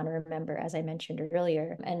words we want to remember, as I mentioned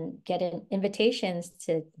earlier, and get invitations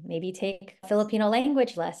to maybe take Filipino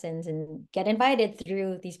language lessons, and get invited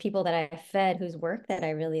through these people that I fed, whose work that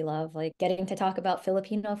I really love, like getting to talk about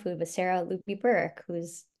Filipino food with Sarah Lupi Burke,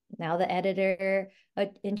 who's now the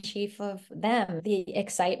editor-in-chief of them. The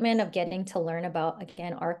excitement of getting to learn about,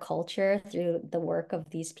 again, our culture through the work of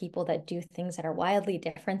these people that do things that are wildly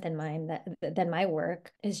different than than my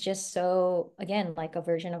work, is just so, again, like a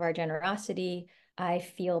version of our generosity. I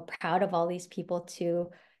feel proud of all these people to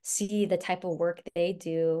see the type of work they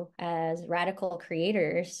do as radical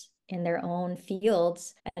creators in their own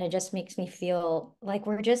fields. And it just makes me feel like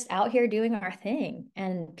we're just out here doing our thing,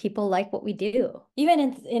 and people like what we do. Even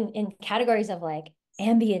in categories of like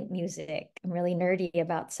ambient music, I'm really nerdy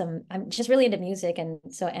about I'm just really into music. And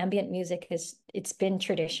so ambient music it's been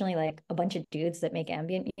traditionally like a bunch of dudes that make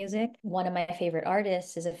ambient music. One of my favorite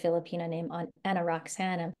artists is a Filipina named Anna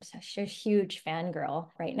Roxanne. I'm such a huge fangirl.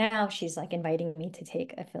 Right now she's like inviting me to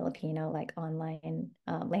take a Filipino like online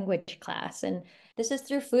language class, and this is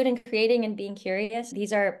through food and creating and being curious.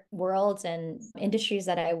 These are worlds and industries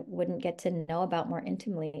that I wouldn't get to know about more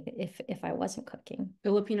intimately if I wasn't cooking.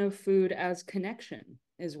 Filipino food as connection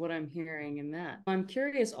is what I'm hearing in that. I'm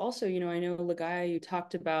curious also, I know, Ligaya, you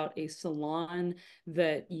talked about a salon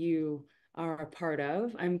that you are a part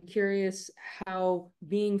of. I'm curious how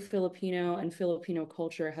being Filipino and Filipino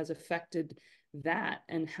culture has affected that,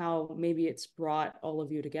 and how maybe it's brought all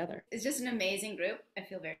of you together. It's just an amazing group. I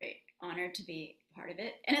feel very honored to be part of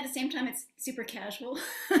it, and at the same time it's super casual.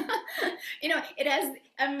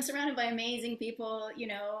 I'm surrounded by amazing people,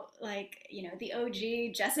 like the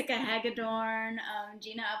OG Jessica Hagedorn,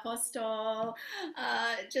 Gina Apostol,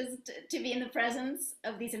 just to be in the presence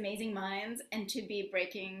of these amazing minds, and to be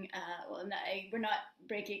breaking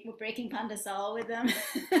we're breaking pandesal with them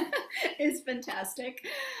is fantastic.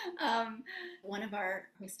 One of our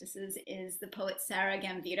hostesses is the poet Sarah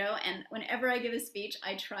Gambito, and whenever I give a speech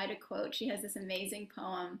I try to quote. She has this amazing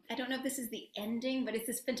poem. I don't know if this is the ending, but it's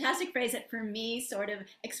this fantastic phrase that for me sort of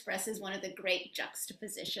expresses one of the great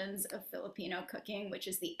juxtapositions of Filipino cooking, which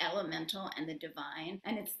is the elemental and the divine.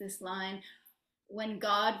 And it's this line: when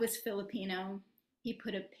God was Filipino, he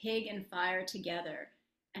put a pig and fire together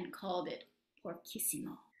and called it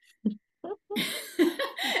porkissimo. It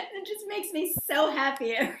just makes me so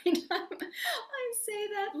happy every time I say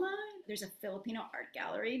that line. There's a Filipino art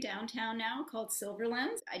gallery downtown now called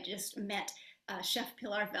Silverlands. I just met Chef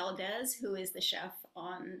Pilar Valdez, who is the chef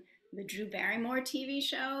on the Drew Barrymore TV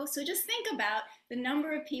show. So just think about the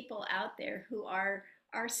number of people out there who are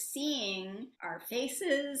seeing our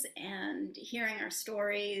faces and hearing our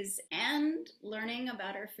stories and learning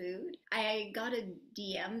about our food. I got a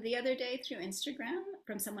DM the other day through Instagram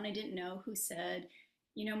from someone I didn't know who said,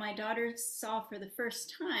 my daughter saw for the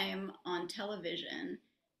first time on television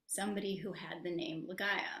somebody who had the name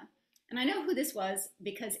Ligaya. And I know who this was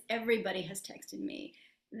because everybody has texted me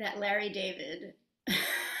that Larry David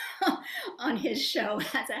on his show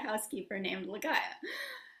has a housekeeper named Ligaya.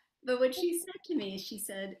 But what she said to me, she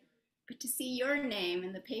said, but to see your name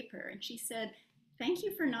in the paper, and she said, thank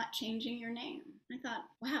you for not changing your name. I thought,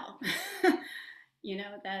 wow,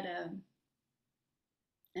 that,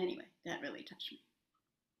 anyway, that really touched me.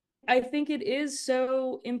 I think it is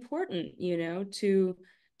so important,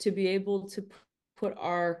 to be able to put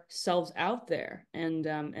ourselves out there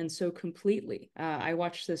and so completely. I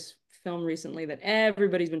watched this film recently that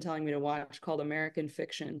everybody's been telling me to watch called American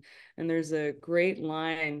Fiction, and there's a great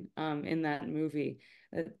line in that movie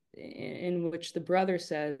in which the brother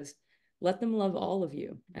says, "Let them love all of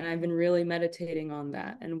you." And I've been really meditating on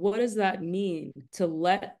that. And what does that mean to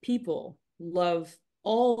let people love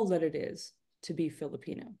all that it is to be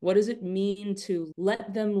Filipino? What does it mean to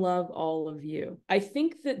let them love all of you? I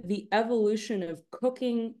think that the evolution of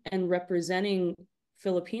cooking and representing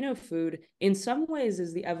Filipino food in some ways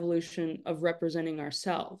is the evolution of representing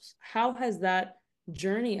ourselves. How has that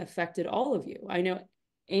journey affected all of you? I know,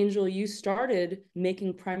 Angel, you started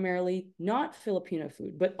making primarily not Filipino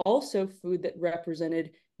food, but also food that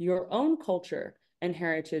represented your own culture and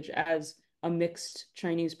heritage as a mixed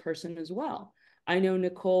Chinese person as well. I know,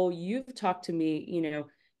 Nicole, you've talked to me,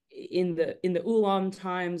 in the Ulam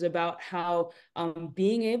times about how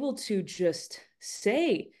being able to just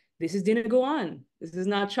say, this is dinaguan, this is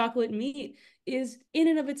not chocolate meat, is in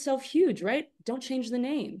and of itself huge, right? Don't change the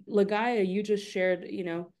name. Ligaya, you just shared,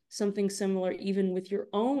 something similar even with your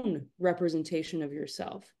own representation of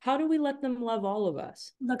yourself. How do we let them love all of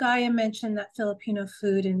us? Ligaya mentioned that Filipino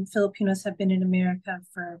food and Filipinos have been in America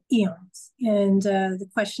for eons. And the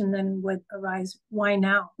question then would arise, why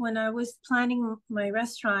now? When I was planning my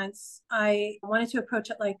restaurants, I wanted to approach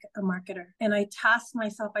it like a marketer. And I tasked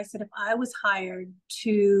myself, I said, if I was hired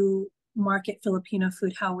to market Filipino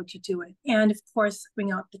food, how would you do it? And of course,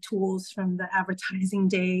 bring out the tools from the advertising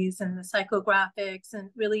days and the psychographics and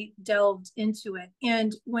really delved into it.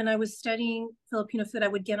 And when I was studying Filipino food, I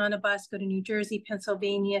would get on a bus, go to New Jersey,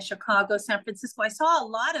 Pennsylvania, Chicago, San Francisco. I saw a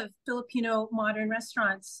lot of Filipino modern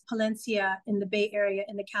restaurants. Palencia in the Bay Area,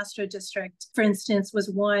 in the Castro district, for instance, was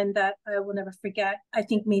one that I will never forget. I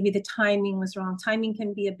think maybe the timing was wrong. Timing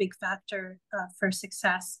can be a big factor for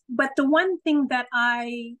success. But the one thing that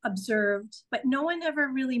I observed, but no one ever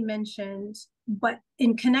really mentioned, but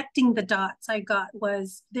in connecting the dots I got,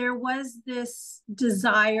 was there was this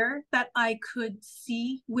desire that I could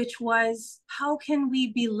see, which was, how can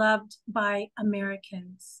we be loved by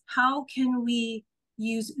Americans? How can we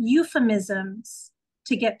use euphemisms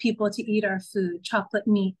to get people to eat our food? Chocolate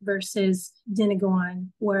meat versus dinaguan,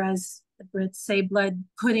 whereas the Brits say blood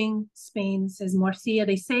pudding, Spain says morcilla.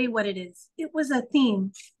 They say what it is. It was a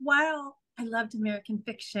theme. While I loved American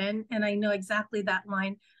Fiction, and I know exactly that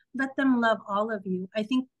line, let them love all of you. I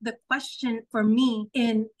think the question for me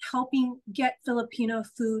in helping get Filipino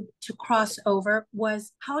food to cross over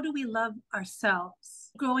was, how do we love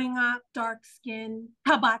ourselves? Growing up, dark skin,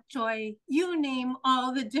 tabachoy, you name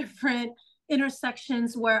all the different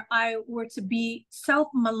intersections where I were to be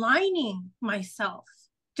self-maligning myself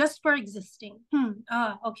just for existing.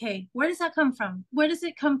 Okay. Where does that come from? Where does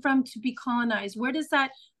it come from to be colonized? Where does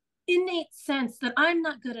that innate sense that I'm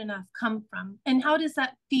not good enough come from? And how does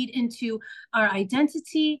that feed into our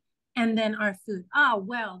identity and then our food?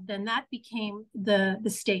 Well, then that became the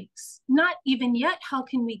stakes. Not even yet, how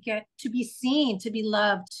can we get to be seen, to be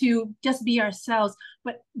loved, to just be ourselves,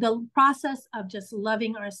 but the process of just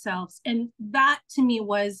loving ourselves. And that to me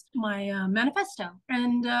was my manifesto.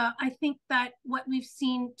 And I think that what we've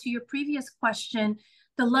seen, to your previous question,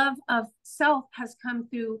 the love of self has come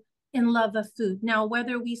through in love of food. Now,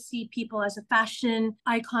 whether we see people as a fashion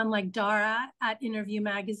icon like Dara at Interview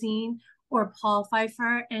Magazine, or Paul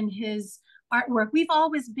Pfeiffer and his artwork, we've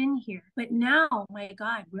always been here. But now, my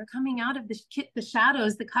God, we're coming out of the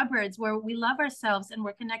shadows, the cupboards, where we love ourselves, and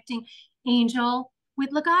we're connecting Angel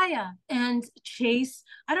with Ligaya, and Chase,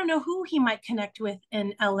 I don't know who he might connect with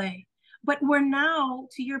in LA. But we're now,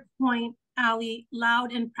 to your point, Ali,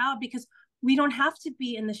 loud and proud, because we don't have to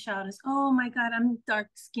be in the shadows. Oh my God, I'm dark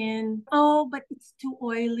skinned. Oh, but it's too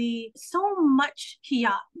oily. So much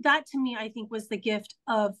hiya. That to me, I think, was the gift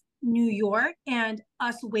of New York and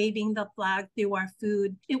us waving the flag through our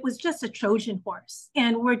food. It was just a Trojan horse,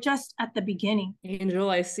 and we're just at the beginning. Angel,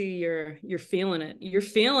 I see you're feeling it. You're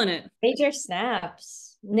feeling it. Major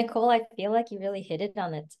snaps. Nicole, I feel like you really hit it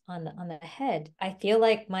on the head. I feel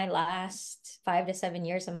like my last 5 to 7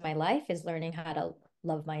 years of my life is learning how to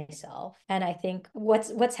love myself. And I think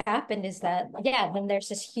what's happened is that, yeah, then there's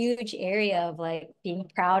this huge area of like being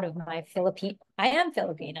proud of my I am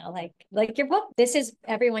Filipino, like your book. This is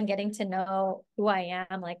everyone getting to know who I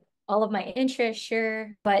am, like all of my interests,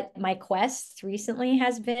 sure. But my quest recently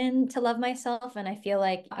has been to love myself. And I feel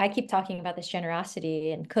like I keep talking about this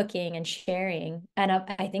generosity and cooking and sharing. And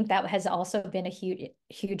I think that has also been a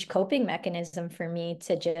huge coping mechanism for me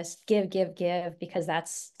to just give, because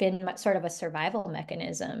that's been sort of a survival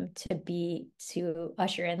mechanism to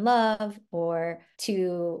usher in love or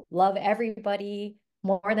to love everybody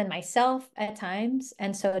more than myself at times.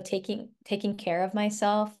 And so taking care of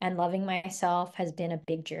myself and loving myself has been a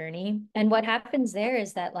big journey. And what happens there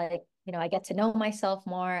is that, like, you know, I get to know myself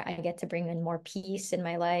more. I get to bring in more peace in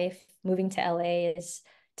my life. Moving to LA is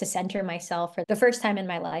to center myself for the first time in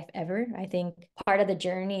my life ever. I think part of the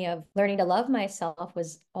journey of learning to love myself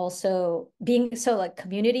was also being so like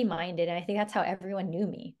community minded. And I think that's how everyone knew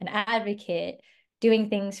me, an advocate, doing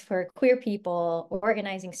things for queer people,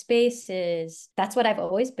 organizing spaces. That's what I've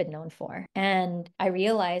always been known for. And I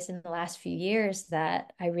realized in the last few years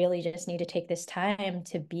that I really just need to take this time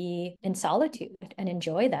to be in solitude and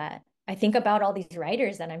enjoy that. I think about all these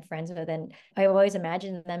writers that I'm friends with, and I always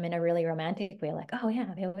imagine them in a really romantic way, like, oh yeah,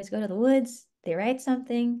 they always go to the woods, they write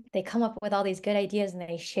something, they come up with all these good ideas and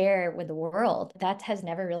they share with the world. That has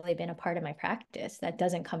never really been a part of my practice. That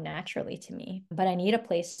doesn't come naturally to me. But I need a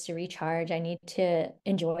place to recharge. I need to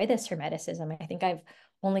enjoy this hermeticism. I think I've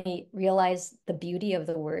only realized the beauty of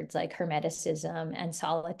the words like hermeticism and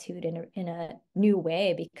solitude in a new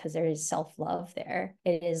way, because there is self-love there.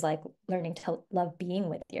 It is like learning to love being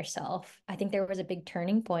with yourself. I think there was a big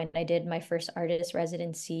turning point. I did my first artist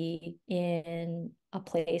residency in a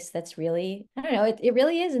place that's really, I don't know, it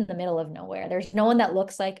really is in the middle of nowhere. There's no one that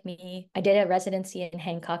looks like me. I did a residency in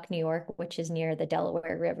Hancock, New York, which is near the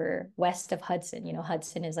Delaware River, west of Hudson. You know,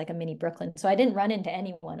 Hudson is like a mini Brooklyn. So I didn't run into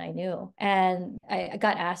anyone I knew. And I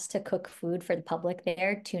got asked to cook food for the public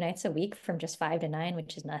there 2 nights a week from just 5 to 9,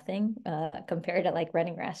 which is nothing compared to like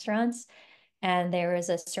running restaurants. And there was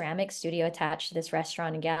a ceramic studio attached to this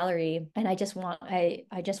restaurant and gallery. And I just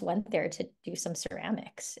went there to do some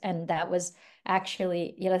ceramics. And that was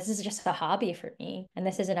actually, you know, this is just a hobby for me. And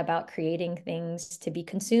this isn't about creating things to be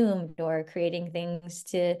consumed or creating things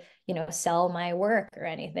to, you know, sell my work or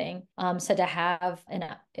anything. So to have an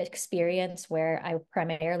experience where I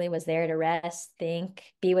primarily was there to rest, think,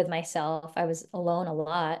 be with myself. I was alone a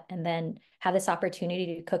lot. And then have this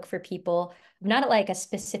opportunity to cook for people, not like a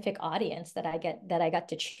specific audience that I got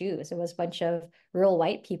to choose. It was a bunch of rural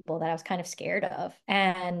white people that I was kind of scared of.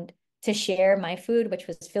 And to share my food, which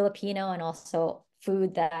was Filipino and also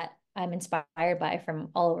food that I'm inspired by from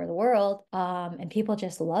all over the world. And people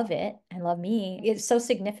just love it and love me. It's so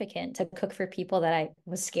significant to cook for people that I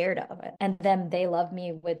was scared of it. And then they love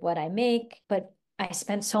me with what I make. But I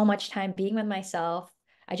spent so much time being with myself.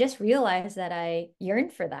 I just realized that I yearn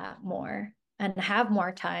for that more and have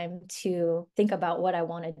more time to think about what I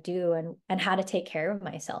want to do and how to take care of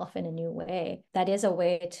myself in a new way. That is a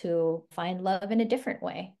way to find love in a different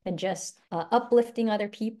way than just uplifting other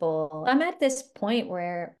people. I'm at this point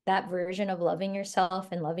where that version of loving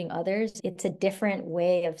yourself and loving others, it's a different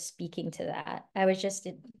way of speaking to that. I was just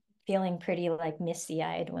feeling pretty like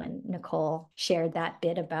misty-eyed when Nicole shared that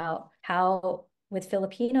bit about how with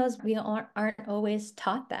Filipinos, we aren't always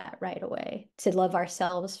taught that right away, to love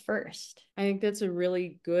ourselves first. I think that's a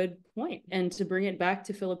really good point. And to bring it back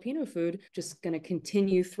to Filipino food, just going to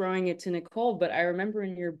continue throwing it to Nicole, but I remember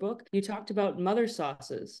in your book, you talked about mother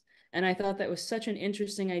sauces. And I thought that was such an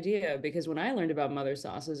interesting idea, because when I learned about mother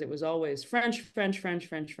sauces, it was always French, French, French,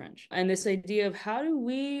 French, French. And this idea of how do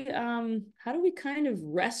we kind of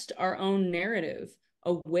wrest our own narrative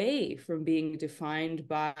away from being defined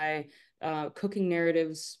by cooking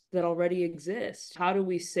narratives that already exist? How do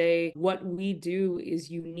we say what we do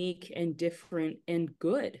is unique and different and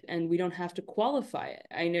good, and we don't have to qualify it?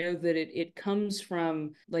 I know that it comes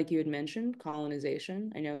from, like you had mentioned,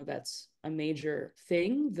 colonization. I know that's a major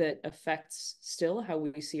thing that affects still how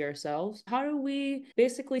we see ourselves. How do we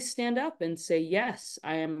basically stand up and say, yes,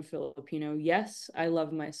 I am a Filipino. Yes, I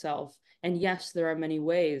love myself. And yes, there are many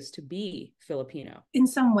ways to be Filipino. In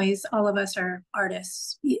some ways, all of us are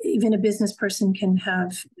artists. Even a business person can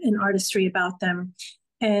have an artistry about them.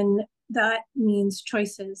 And that means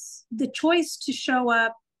choices. The choice to show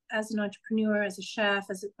up as an entrepreneur, as a chef,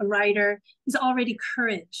 as a writer, is already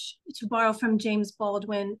courage. To borrow from James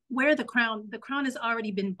Baldwin, wear the crown. The crown has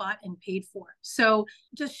already been bought and paid for. So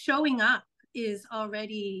just showing up is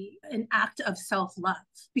already an act of self-love,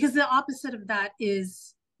 because the opposite of that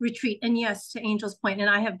is retreat. And yes, to Angel's point, and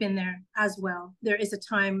I have been there as well, there is a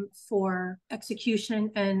time for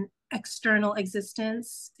execution and external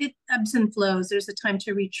existence. It ebbs and flows. There's a time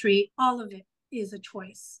to retreat, all of it. is a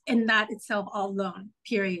choice. And that itself alone,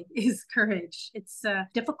 period, is courage. It's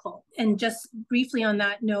difficult. And just briefly on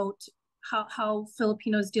that note, how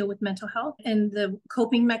Filipinos deal with mental health and the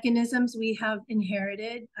coping mechanisms we have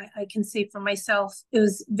inherited. I can say for myself, it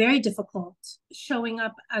was very difficult showing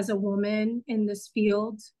up as a woman in this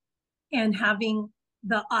field and having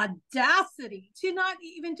the audacity to not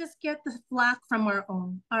even just get the flack from our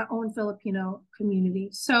own Filipino community.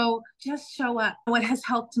 So just show up. What has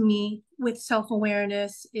helped me with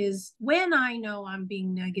self-awareness is when I know I'm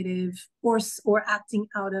being negative or acting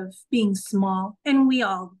out of being small, and we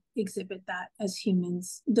all exhibit that as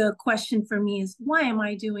humans. The question for me is, why am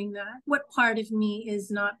I doing that? What part of me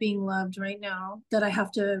is not being loved right now that I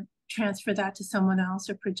have to transfer that to someone else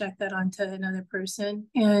or project that onto another person?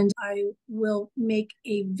 And I will make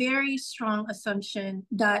a very strong assumption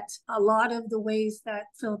that a lot of the ways that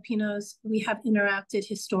Filipinos, we have interacted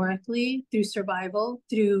historically through survival,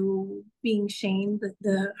 through being shamed,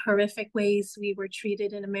 the horrific ways we were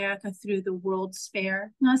treated in America through the World's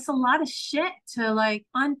Fair. You know, it's a lot of shit to like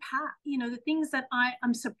unpack. You know, the things that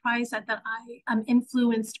I'm surprised at, that I'm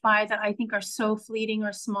influenced by, that I think are so fleeting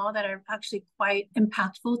or small, that are actually quite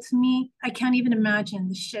impactful to me. I can't even imagine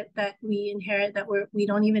the shit that we inherit that we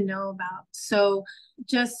don't even know about. So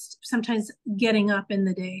just sometimes getting up in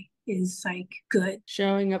the day is like good.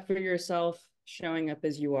 Showing up for yourself, showing up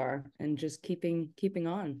as you are, and just keeping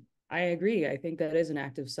on. I agree. I think that is an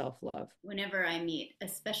act of self-love. Whenever I meet,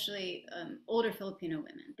 especially older Filipino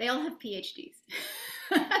women, they all have PhDs.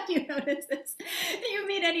 You notice this? You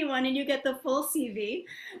meet anyone and you get the full CV,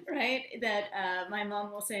 right? That my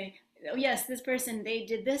mom will say, oh yes, this person, they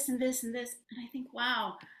did this and this and this. And I think,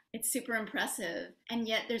 wow, it's super impressive. And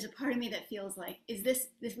yet there's a part of me that feels like, is this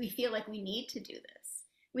we feel like we need to do this.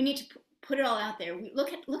 We need to put it all out there. We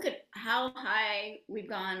look at how high we've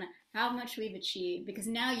gone, how much we've achieved, because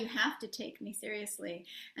now you have to take me seriously.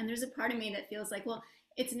 And there's a part of me that feels like, well,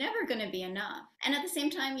 it's never going to be enough. And at the same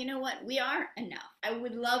time, you know what? We are enough. I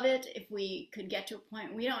would love it if we could get to a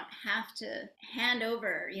point we don't have to hand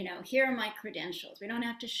over, you know, here are my credentials. We don't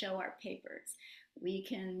have to show our papers. We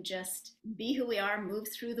can just be who we are, move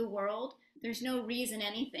through the world. There's no reason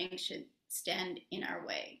anything should stand in our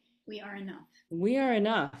way. We are enough. We are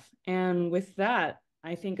enough. And with that,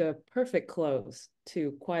 I think a perfect close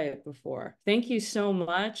to Quiet Before. Thank you so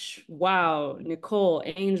much. Wow, Nicole,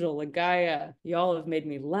 Angel, Ligaya, y'all have made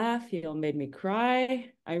me laugh. Y'all made me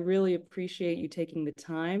cry. I really appreciate you taking the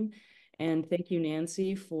time. And thank you,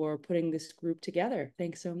 Nancy, for putting this group together.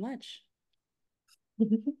 Thanks so much.